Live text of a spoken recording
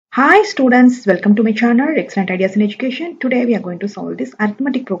Hi students, welcome to my channel Excellent Ideas in Education. Today we are going to solve this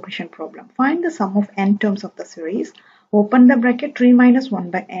arithmetic progression problem. Find the sum of n terms of the series. Open the bracket 3 minus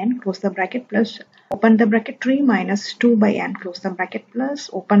 1 by n, close the bracket plus, open the bracket 3 minus 2 by n, close the bracket plus,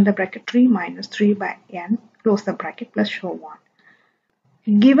 open the bracket 3 minus 3 by n, close the bracket plus, so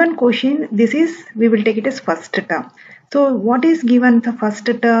on. Given question, we will take it as first term. So what is given the first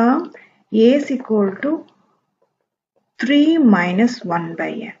term? A is equal to 3 minus 1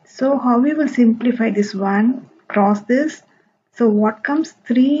 by n. So how we will simplify this one? Cross this. So what comes?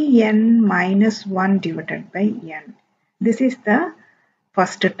 3n minus 1 divided by n. This is the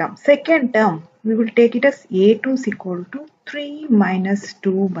first term. Second term, we will take it as a2 is equal to 3 minus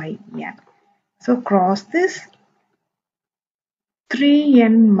 2 by n. So cross this.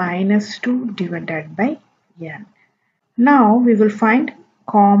 3n minus 2 divided by n. Now we will find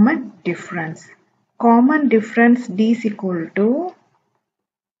common difference. Common difference d is equal to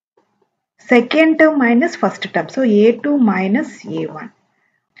second term minus first term. So a2 minus a1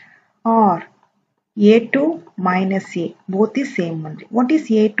 or a2 minus a. Both is same only. What is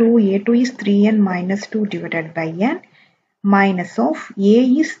a2? a2 is 3n minus 2 divided by n minus of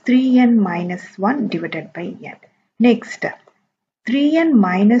a is 3n minus 1 divided by n. Next 3n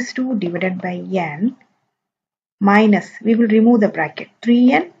minus 2 divided by n minus, we will remove the bracket,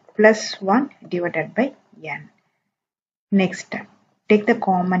 3n plus 1 divided by n. Next, take the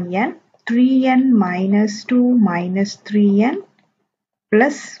common n, 3n minus 2 minus 3n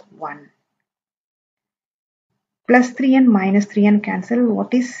plus 1. Plus 3n minus 3n cancel.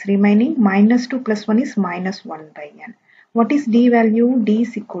 What is remaining? Minus 2 plus 1 is minus 1 by n. What is d value? d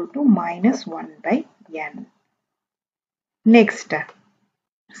is equal to minus 1 by n. Next,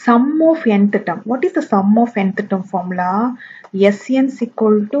 sum of nth term. What is the sum of nth term formula? Sn is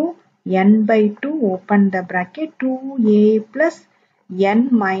equal to n by 2, open the bracket, 2a plus n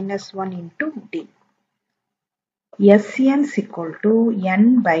minus 1 into d. Sn is equal to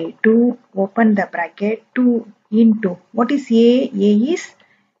n by 2, open the bracket, 2 into, what is a? A is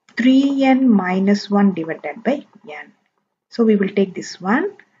 3n minus 1 divided by n. So we will take this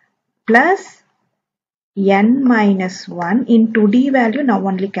one plus n minus 1 into d value now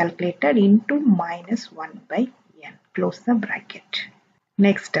only calculated into minus 1 by n. Close the bracket.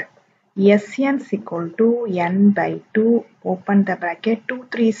 Next, Sn is equal to n by 2, open the bracket, 2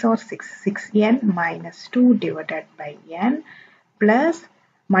 3s are 6, 6n minus 2 divided by n plus,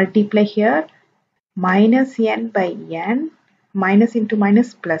 multiply here, minus n by n, minus into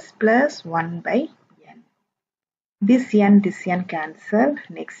minus plus, plus 1 by n. This n cancel.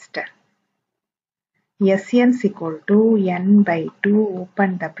 Next, Sn is equal to n by 2,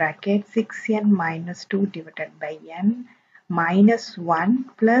 open the bracket, 6n minus 2 divided by n minus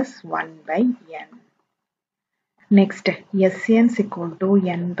 1 plus 1 by n. Next, Sn is equal to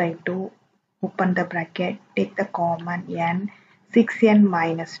n by 2, open the bracket, take the common n, 6n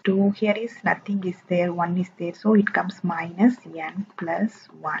minus 2, here is nothing is there, 1 is there, so it comes minus n plus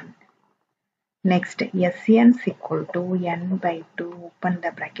 1. Next, Sn is equal to n by 2, open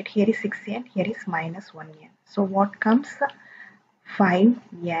the bracket, here is 6n, here is minus 1n. So what comes?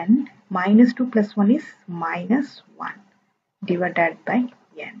 5n minus 2 plus 1 is minus 1 divided by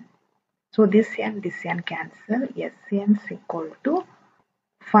n. So this n cancel. Sn is equal to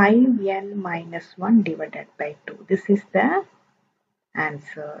 5n minus 1 divided by 2. This is the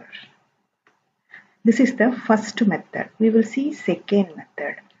answer. This is the first method. We will see second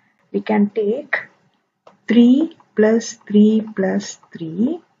method. We can take 3 plus 3 plus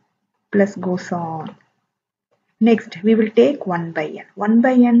 3 plus goes on. Next, we will take 1 by n. 1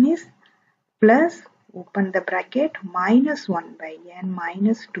 by n is plus, open the bracket, minus 1 by n,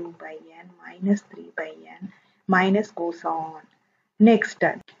 minus 2 by n, minus 3 by n, minus goes on. Next,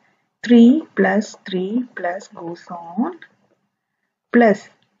 3 plus goes on, plus,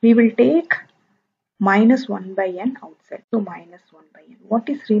 we will take minus 1 by n outside. So minus 1 by n. What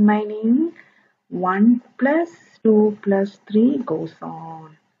is remaining? 1 plus 2 plus 3 goes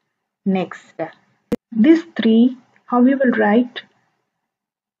on. Next, this 3, how we will write?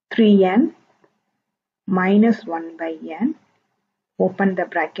 3n minus 1 by n, open the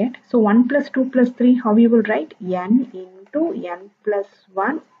bracket. So 1 plus 2 plus 3, how we will write? N into n plus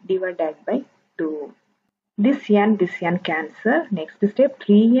 1 divided by 2. This n cancel. Next step,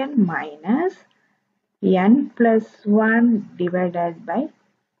 3n minus n plus 1 divided by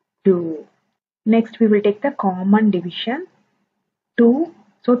 2. Next, we will take the common division, 2.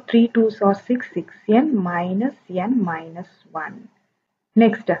 So 3 2s are 6, 6n minus n minus 1.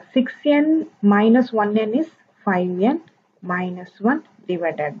 Next, 6n minus 1n is 5n minus 1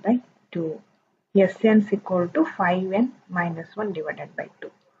 divided by 2. Sn is equal to 5n minus 1 divided by 2.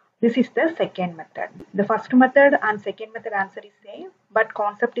 This is the second method. The first method and second method answer is same, but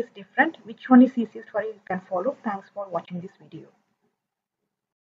concept is different. Which one is easiest for you? You can follow. Thanks for watching this video.